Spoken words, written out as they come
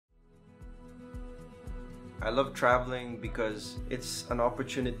I love traveling because it's an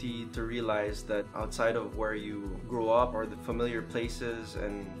opportunity to realize that outside of where you grow up or the familiar places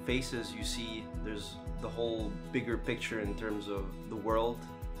and faces you see, there's the whole bigger picture in terms of the world.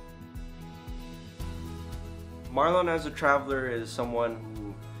 Marlon as a traveler is someone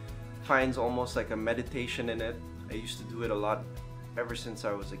who finds almost like a meditation in it. I used to do it a lot ever since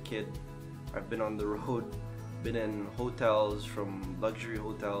I was a kid. I've been on the road, been in hotels, from luxury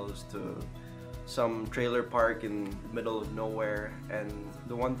hotels to some trailer park in the middle of nowhere, and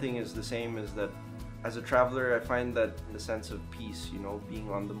the one thing is the same, is that as a traveler I find that the sense of peace, you know, being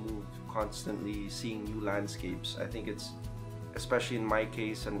on the move, constantly seeing new landscapes. I think it's, especially in my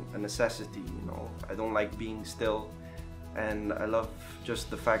case, a necessity, you know. I don't like being still, and I love just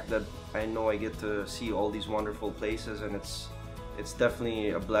the fact that I know I get to see all these wonderful places, and it's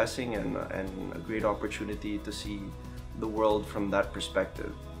definitely a blessing and a great opportunity to see the world from that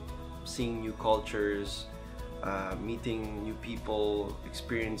perspective. Seeing new cultures, meeting new people,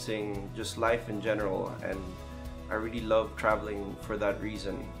 experiencing just life in general, and I really love traveling for that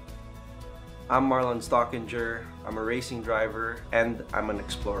reason. I'm Marlon Stockinger, I'm a racing driver, and I'm an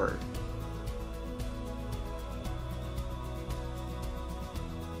explorer.